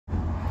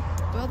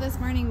this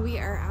morning we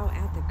are out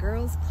at the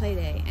girls' play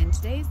day, and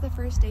today's the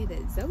first day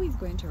that Zoe's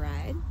going to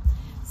ride.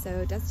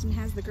 So Dustin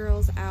has the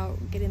girls out,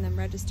 getting them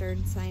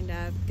registered, signed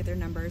up, get their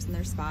numbers and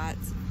their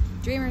spots.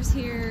 Dreamer's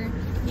here,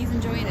 he's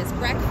enjoying his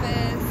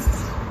breakfast.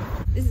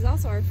 This is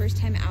also our first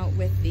time out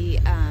with the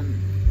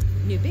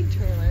new big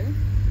trailer,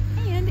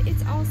 and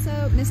it's also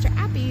Mr.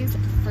 Appy's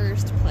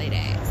first play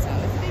day. So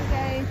it's a big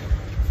day.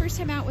 First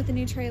time out with the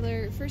new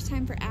trailer, first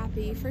time for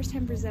Appy, first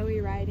time for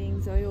Zoe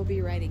riding. Zoe will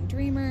be riding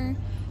Dreamer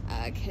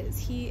because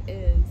he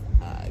is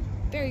a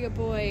very good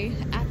boy.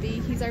 Appy,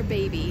 he's our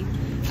baby.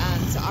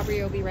 So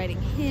Aubrey will be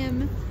riding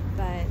him,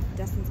 but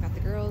Dustin's got the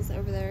girls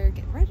over there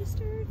getting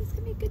registered. It's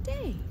gonna be a good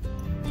day.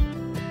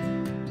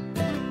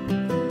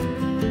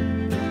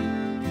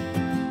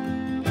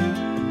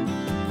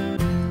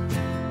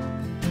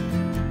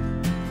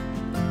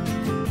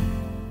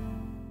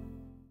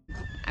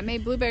 I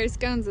made blueberry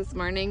scones this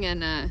morning,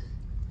 and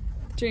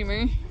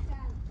Dreamer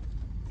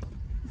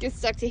gets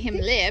stuck to him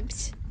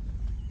lips,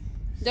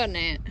 doesn't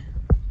it?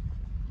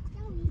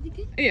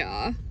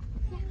 Yeah.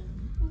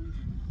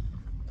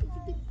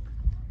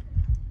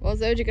 Well,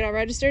 Zoe, did you get all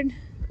registered?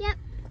 Yep.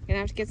 Gonna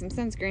have to get some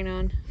sunscreen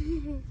on.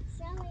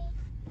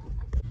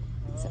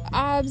 So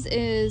Obs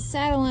is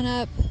saddling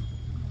up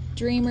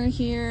Dreamer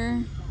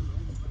here.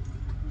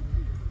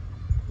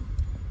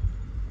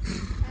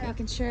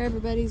 Making sure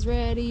everybody's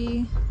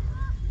ready.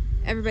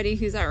 Everybody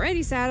who's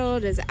already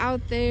saddled is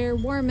out there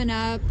warming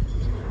up.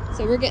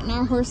 So we're getting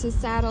our horses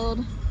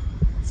saddled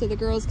so the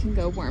girls can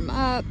go warm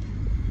up.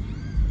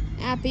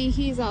 Appy,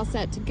 he's all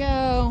set to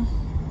go.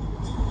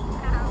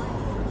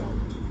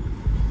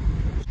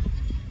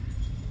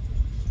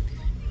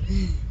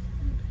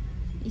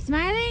 You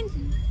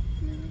smiling?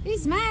 You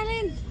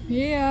smiling?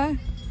 Yeah.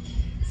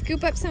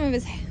 Scoop up some of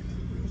his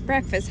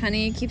breakfast,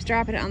 honey. He keeps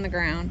dropping it on the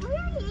ground. We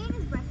already ate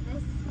his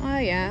breakfast. Oh,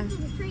 yeah.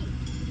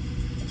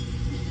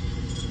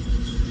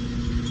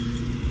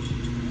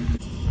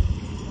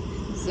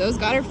 Zoe's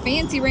got her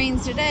fancy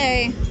reins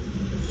today.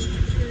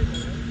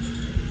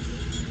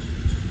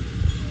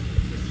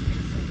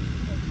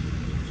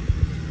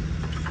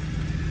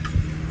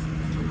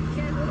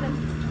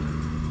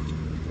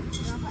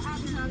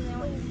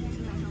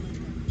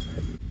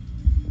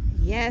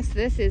 Yes,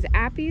 this is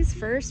Appy's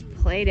first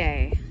play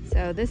day.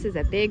 So this is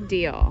a big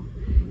deal.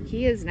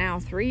 He is now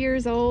 3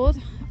 years old.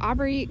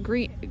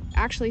 Aubrey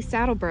actually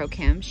saddle broke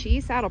him. She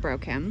saddle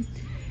broke him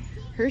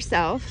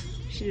herself.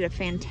 She did a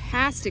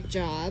fantastic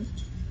job.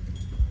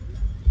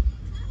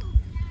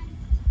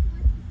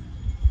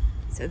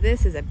 So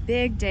this is a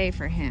big day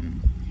for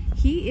him.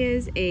 He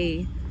is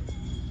a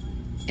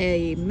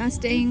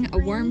Mustang,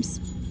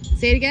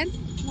 say it again?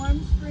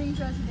 Warm Springs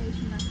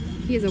Reservation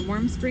Mustang. He is a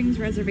Warm Springs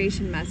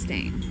Reservation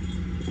Mustang,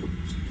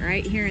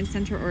 right here in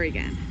Central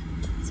Oregon.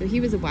 So he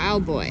was a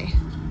wild boy.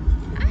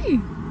 Hi. Zoe,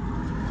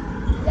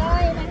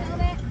 my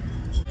helmet.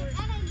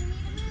 Anna, you need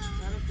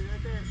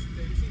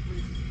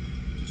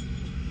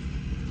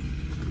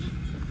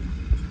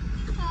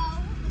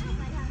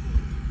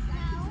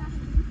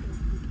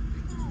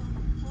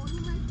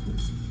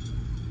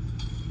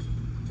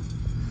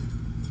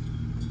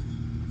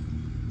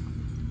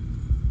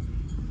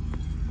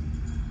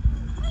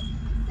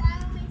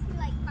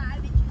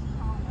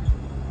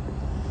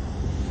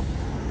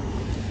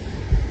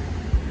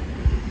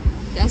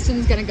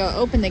Dustin's gonna go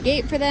open the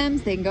gate for them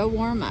so they can go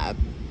warm up. On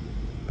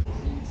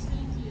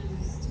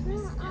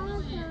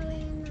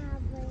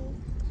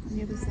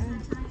the other side.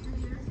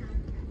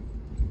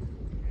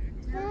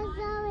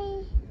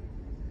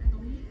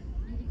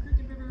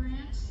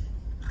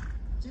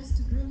 Just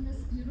to groom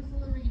this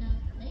beautiful arena,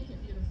 make it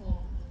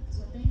beautiful.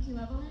 So thank you,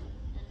 Evelyn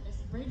and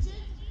Miss Bridget,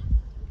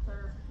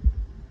 for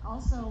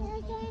also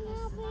making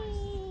this a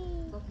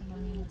nice looking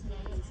arena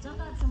today. It's still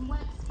got some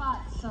wet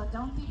spots, so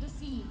don't be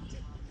deceived.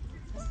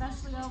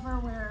 Especially over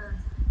where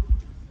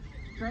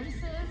Grace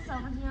is,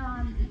 over here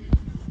on the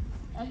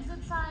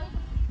exit side,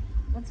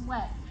 it's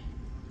wet.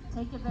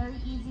 Take it very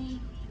easy.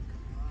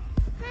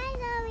 Hi,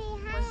 Zoe.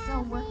 Hi, We're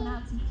still working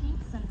out some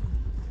kinks and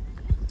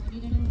we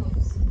need a new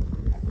hose.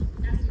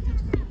 After you get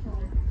to the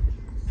forward.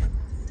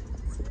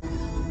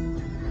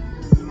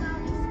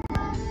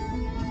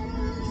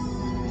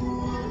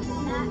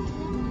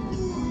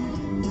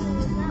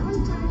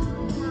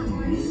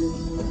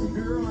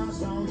 Girl, I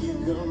saw you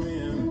come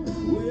in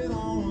with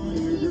all of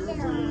your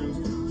girlfriends.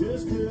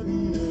 Just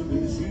couldn't have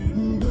been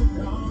shooting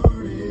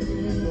Bacardi.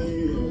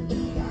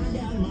 I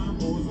got my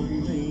boys with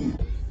me.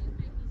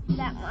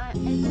 That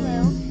one is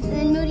blue. And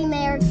then Moody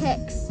Mayor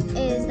Kicks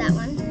is that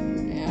one.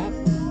 Yep.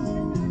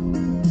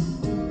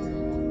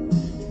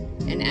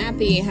 And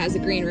Appy has a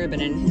green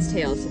ribbon in his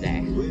tail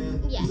today.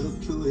 Yes.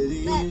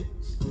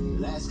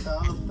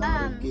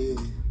 But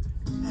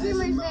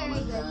Dreamer's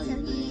very good, so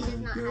he does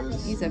not have it.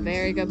 He's a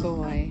very good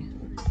boy.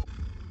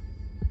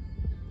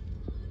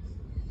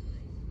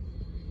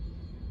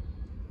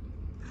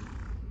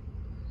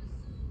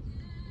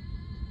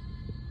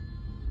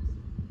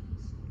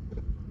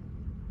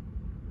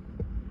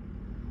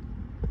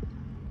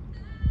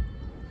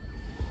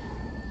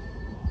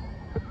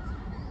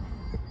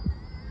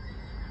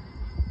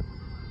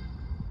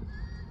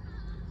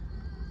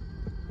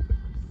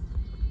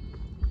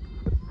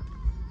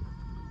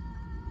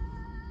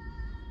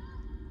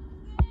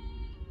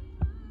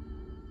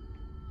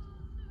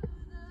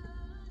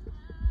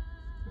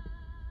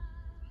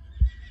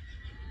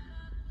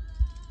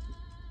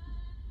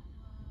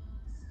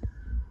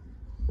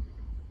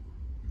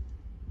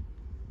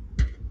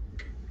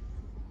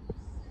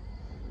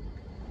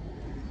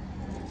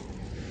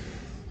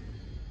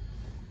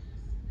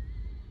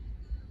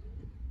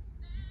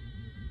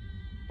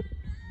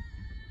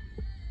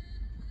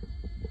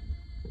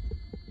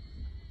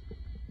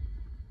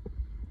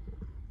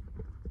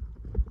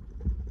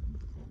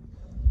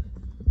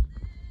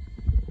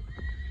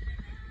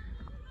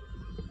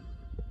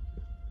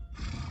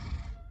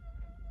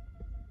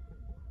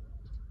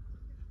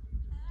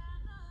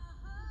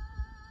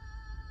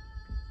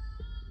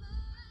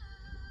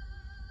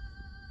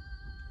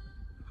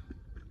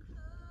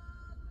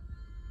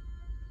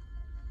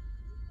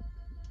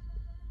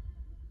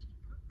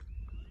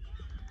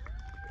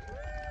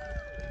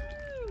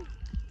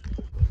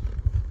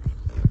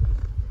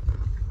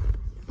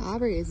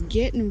 Aubrey is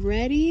getting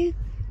ready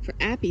for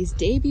Appy's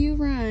debut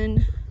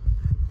run.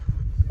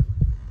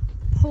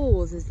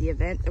 Poles is the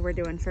event that we're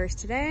doing first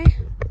today.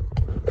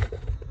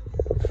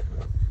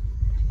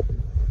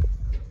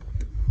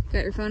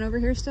 Got your phone over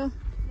here still?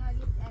 No, I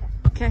just said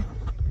it. Okay.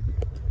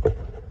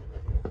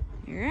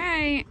 All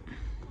right.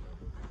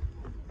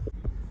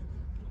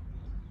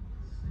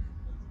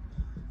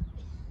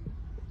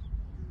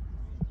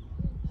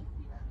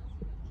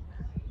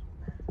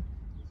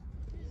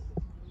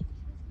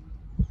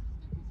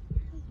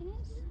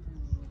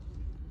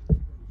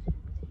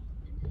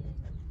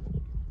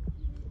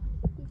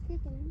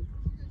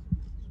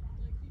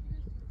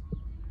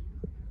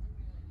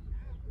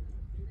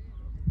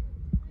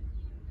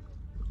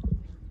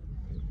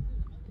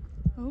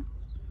 Oh.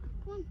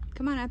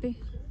 Come on, Appy.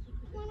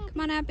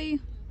 Come on, Appy.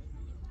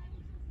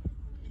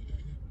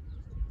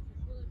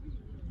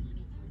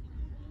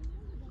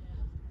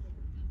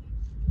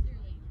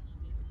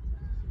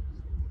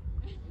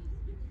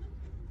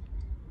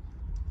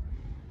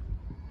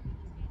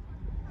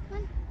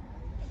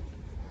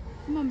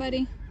 Come on,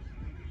 buddy.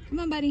 Come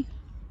on, buddy.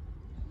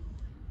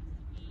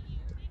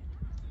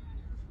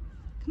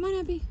 Come on,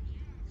 Appy.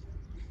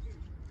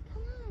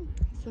 Come on.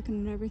 He's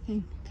looking at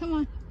everything. Come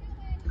on.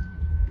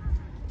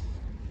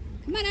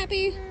 Come on,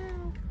 Appy.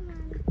 No, come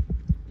on.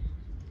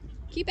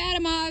 Keep at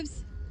him,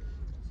 Ovs.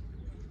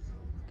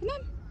 Come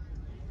on.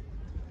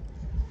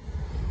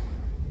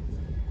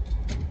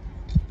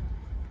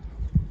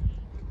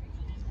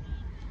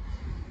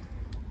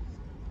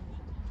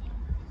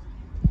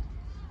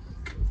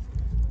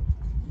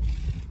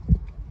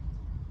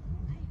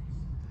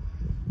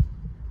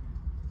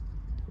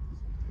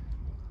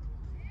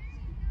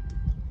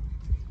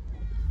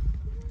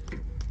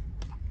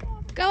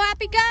 Go,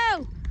 Appy,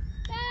 go!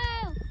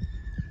 Go!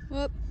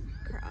 Whoop,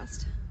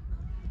 crossed.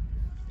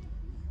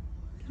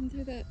 Come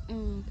through that.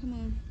 Oh, come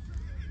on.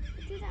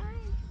 Do the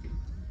line.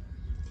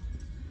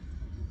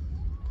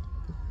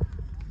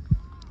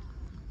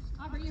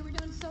 Aubrey, you were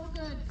doing so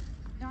good.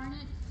 Darn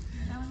it.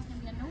 That one's gonna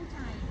be a no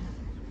time.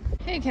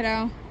 Hey,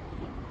 kiddo.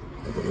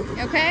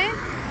 You okay?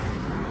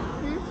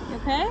 You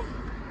okay?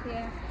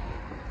 Yeah.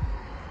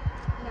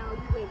 No,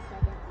 wait a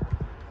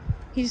second.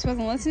 He just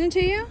wasn't listening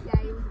to you?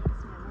 Yeah, you was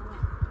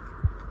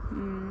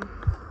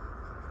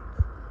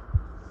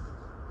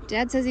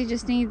Dad says he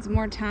just needs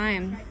more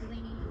time.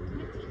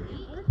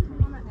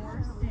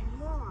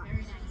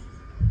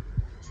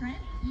 Trent,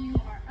 you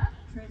are up.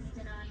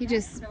 Tristan on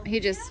He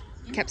just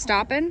kept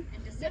stopping.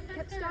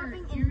 kept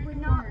stopping and would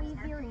not leave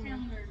the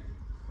arena.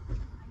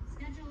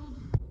 Scheduled.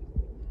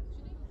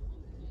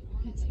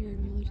 Let's hear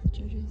acknowledge the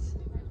judges.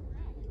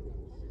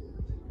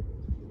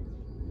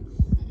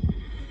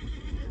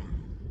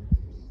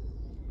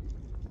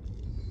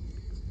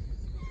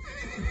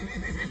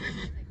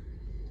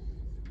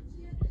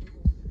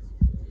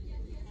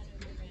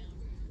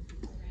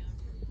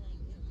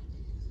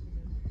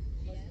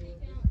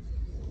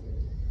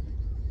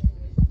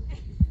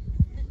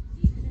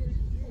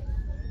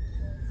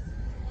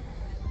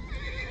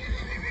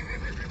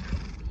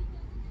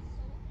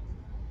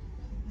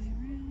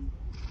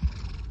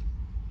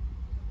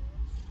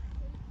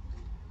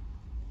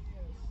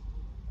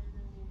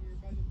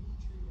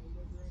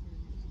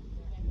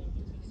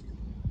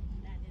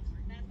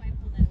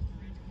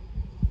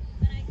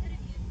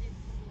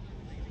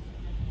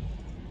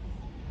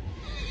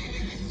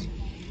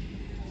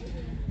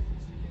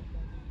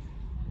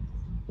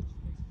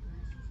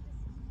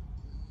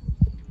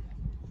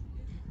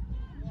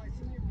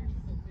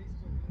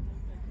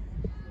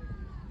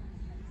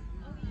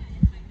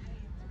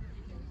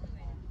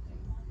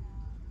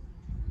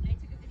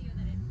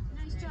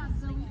 Nice job,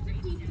 Zoe.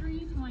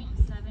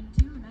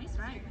 53.72. Nice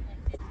ride.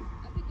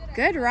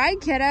 Good ride,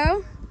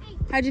 kiddo.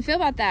 How'd you feel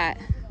about that?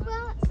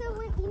 Well, so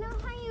when you know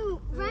how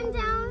you run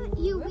down,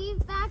 you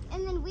weave back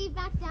and then weave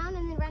back down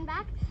and then run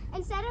back?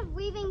 Instead of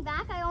weaving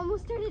back, I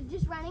almost started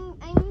just running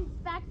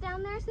and back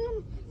down there. So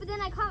then, but then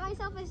I caught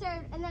myself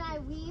and I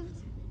weaved.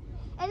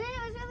 And then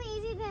it was really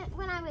easy to,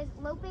 when I was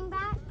loping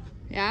back.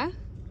 Yeah?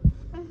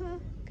 Mm-hmm.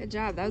 Good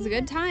job. That was a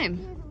good He time.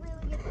 was a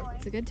really good boy.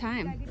 It's a good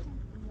time. Good time.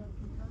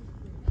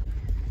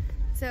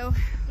 So,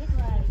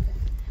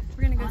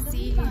 we're gonna go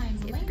see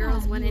if the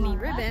girls won any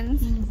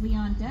ribbons Kingsley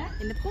on deck.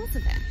 in the Pulse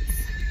events.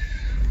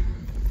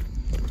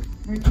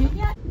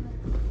 Virginia.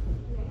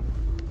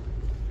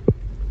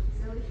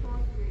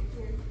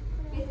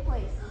 Fifth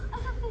place. I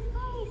got fifth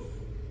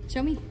place.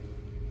 Show me.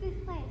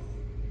 Fifth place.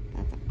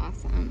 That's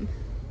awesome.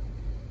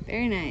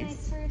 Very My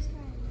nice. first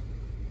one.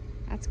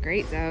 That's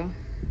great, though.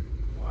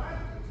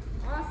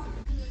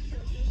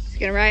 She's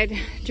gonna ride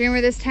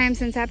Dreamer this time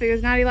since Happy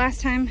was naughty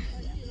last time.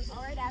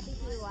 I'll ride Abby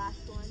for the last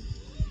one.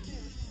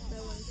 So I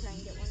want to try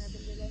and get one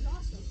ribbon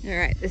today. All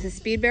right, this is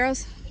speed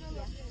barrels?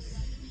 Yeah.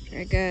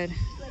 Very good.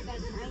 Like that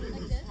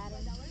tiny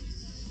pattern.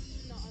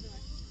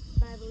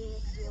 But I believe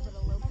it's to be able to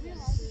lope it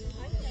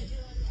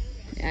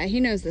too. Yeah, he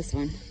knows this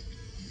one.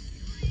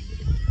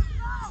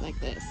 It's like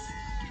this.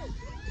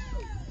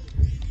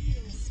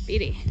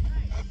 Speedy.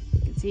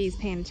 You can see he's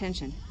paying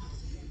attention.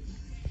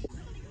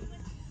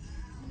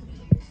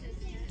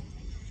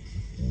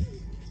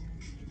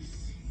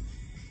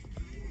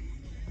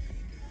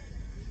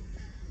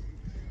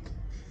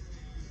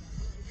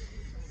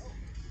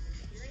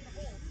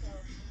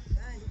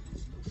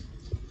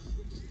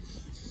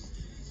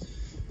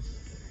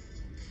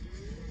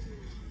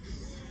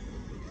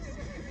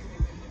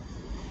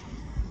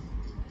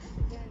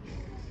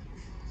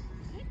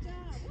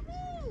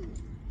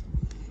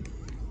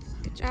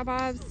 Good job,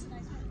 Bobs.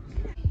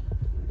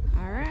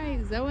 All right,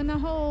 Zoe in the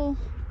hole.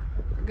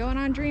 We're going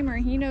on Dreamer.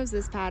 He knows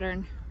this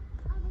pattern.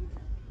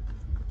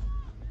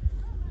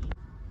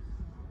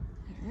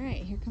 All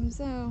right, here comes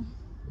Zoe.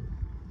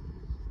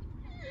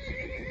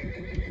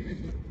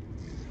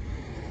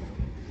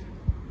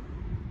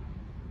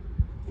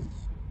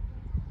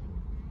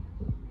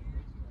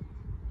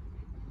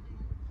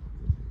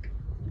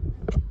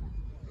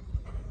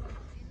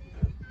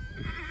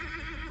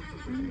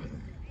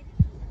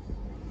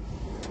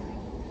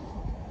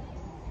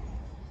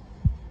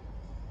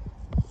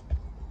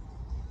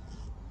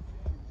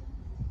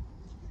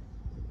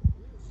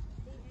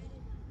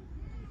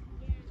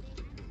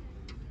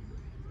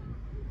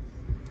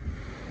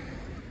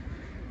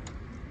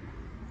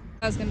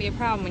 That was gonna be a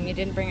problem when you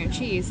didn't bring her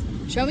cheese.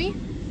 Show me.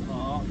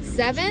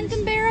 7th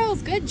in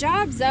barrels. Good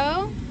job,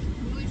 Zoe.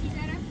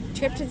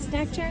 Trip to the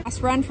snack chair.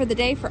 Last run for the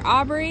day for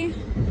Aubrey.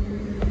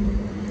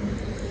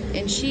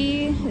 And this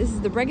is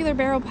the regular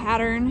barrel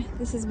pattern.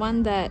 This is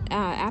one that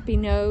Appy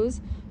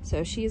knows,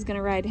 so she's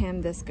gonna ride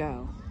him this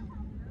go.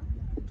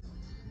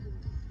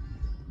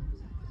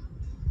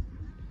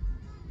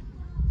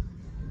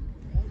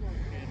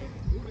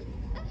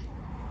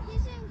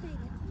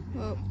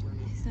 Whoa,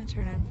 he's not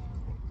turning.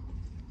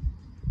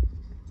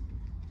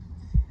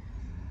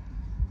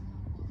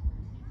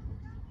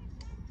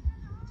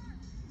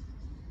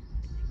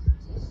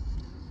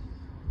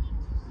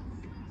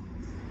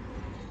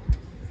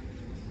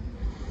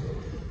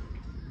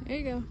 There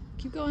you go.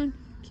 Keep going.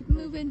 Keep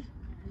moving.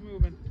 Keep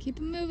moving. Keep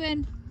him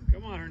moving.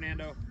 Come on,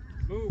 Hernando.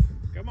 Move.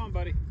 Come on,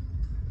 buddy.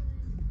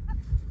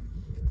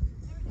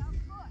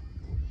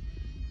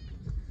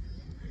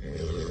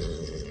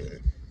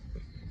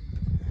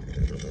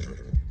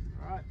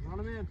 All right, run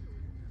him in.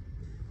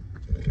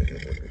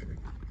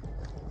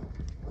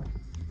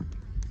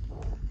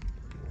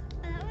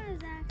 That one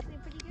was actually a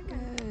pretty good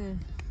one. Good.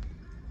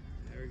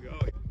 There we go.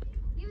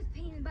 He was a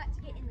pain in the butt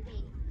to get in the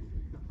gate.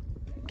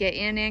 Get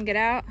in and get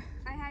out.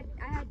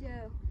 I had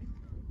to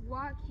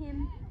walk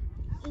him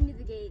into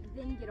the gate,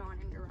 then get on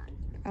him to run.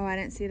 Oh, I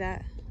didn't see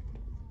that.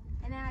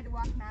 And then I had to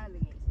walk him out of the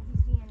gate, so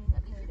he's being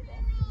a pain today.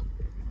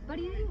 But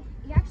he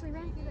actually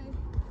ran through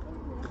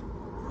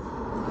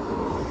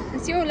the...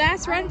 It's your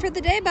last run for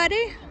the day,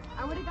 buddy.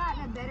 I would have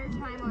gotten a better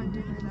time on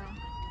Dreamer though.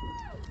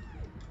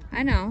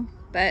 I know,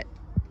 but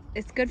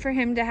it's good for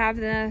him to have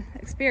the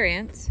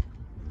experience.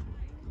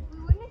 We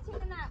wouldn't have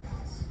taken that.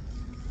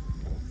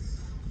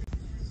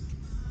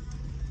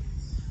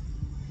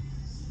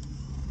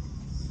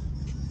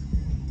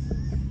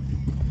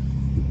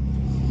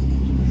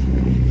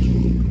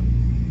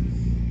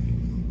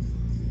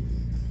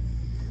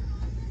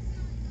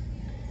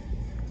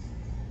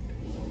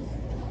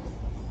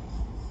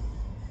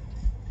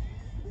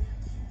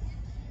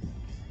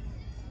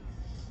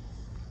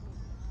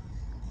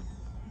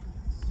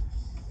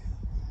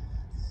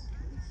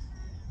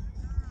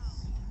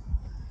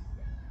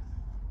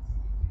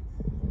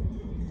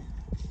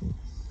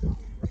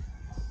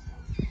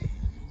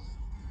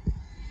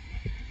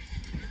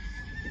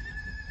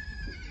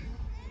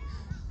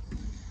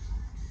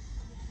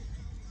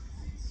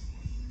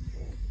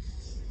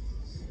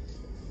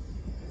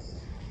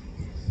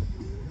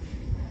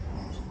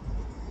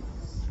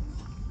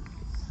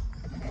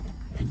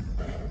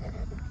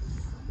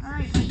 All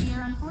right, my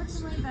dear,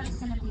 unfortunately, that's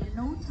going to be a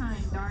no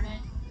time, darn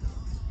it.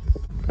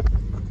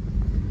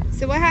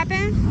 So what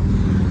happened?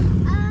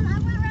 I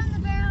went around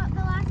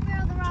the last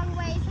barrel the wrong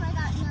way, so I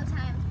got no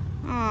time.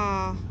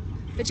 Aw,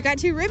 but you got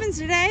 2 ribbons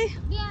today.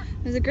 Yeah.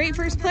 It was a great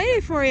first play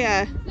day for you.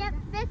 Yep,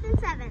 5th and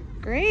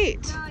 7th.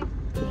 Great. So